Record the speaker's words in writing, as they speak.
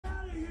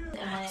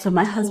So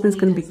my husband's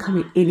gonna be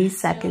coming any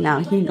second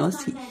now. He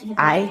knows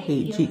I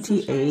hate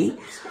GTA.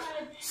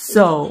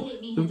 So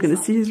we're gonna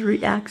see his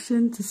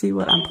reaction to see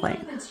what I'm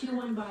playing.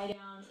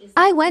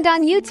 I went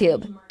on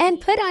YouTube and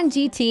put on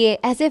GTA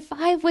as if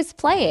I was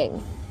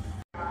playing.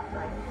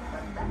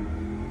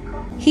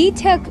 He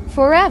took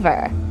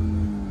forever.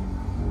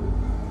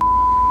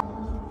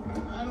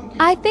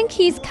 I think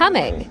he's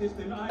coming.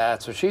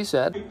 That's what she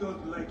said.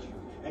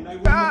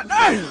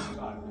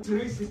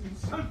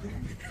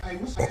 Hey,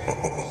 what's up,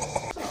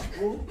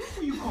 bro?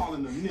 Who you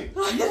calling a nigga?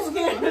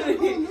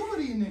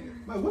 Nobody a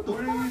nigga. Like, what the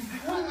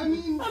fuck? I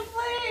mean, I'm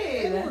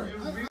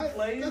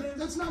playing.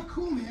 That's not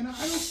cool, man. I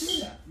don't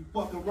say that. You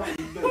fucking right.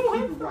 You better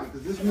keep it right,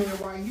 because this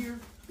man right here,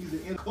 he's an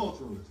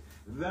interculturalist.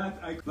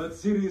 But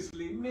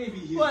seriously, maybe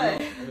he's What?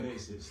 not a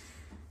racist.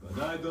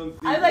 But I don't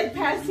think I like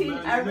passing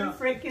every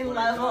freaking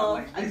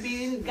level and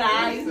beating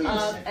guys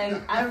up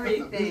and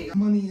everything.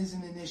 Money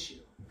isn't an issue.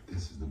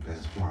 This is the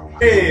best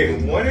part.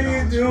 Hey, what are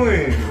you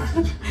doing?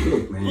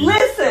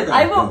 Listen,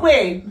 I won't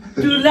wait.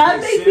 Do not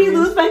make me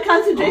lose my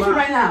concentration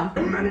right now.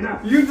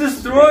 You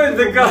destroyed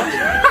the guy.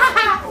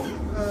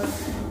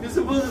 You're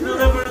supposed to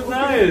deliver it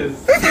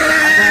nice.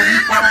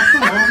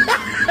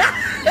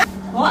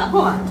 Hold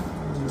on.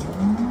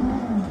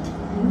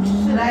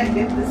 Should I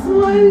get this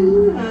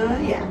one?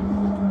 Yeah.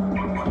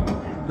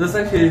 That's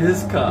actually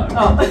his car.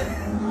 Oh.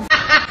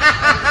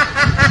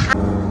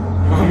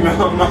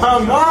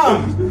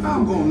 Mom!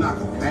 I'm gonna knock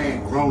a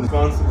bad grown.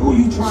 Who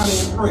you trying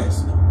to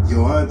impress?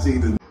 Your auntie,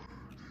 the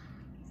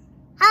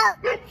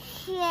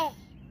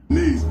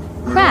niece.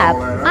 Crap,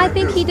 I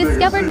think he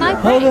discovered my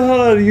How the prank.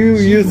 hell are you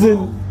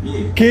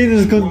using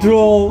Cadence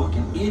control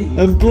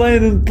and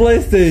playing in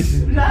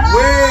PlayStation?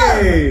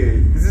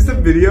 Wait! Is this a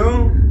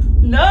video?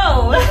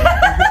 No.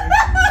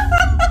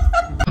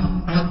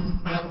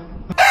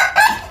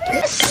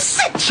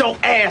 Sit your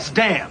ass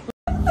down.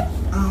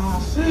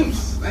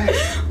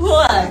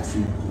 What?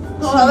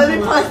 Hold on, let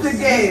me pause the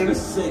game.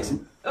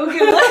 Okay,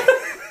 what?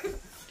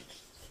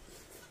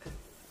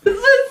 This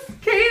is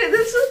Kaden.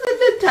 This is the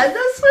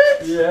Nintendo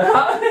Switch?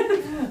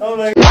 Yeah. I'm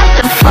like,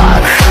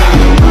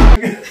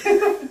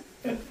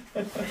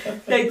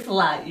 Thanks a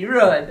lot. You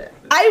ruined it.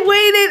 I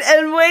waited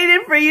and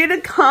waited for you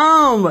to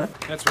come.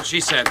 That's what she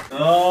said.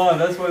 oh,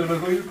 that's why we're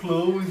going to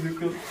close.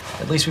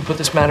 At least we put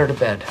this matter to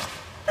bed.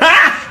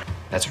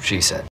 That's what she said.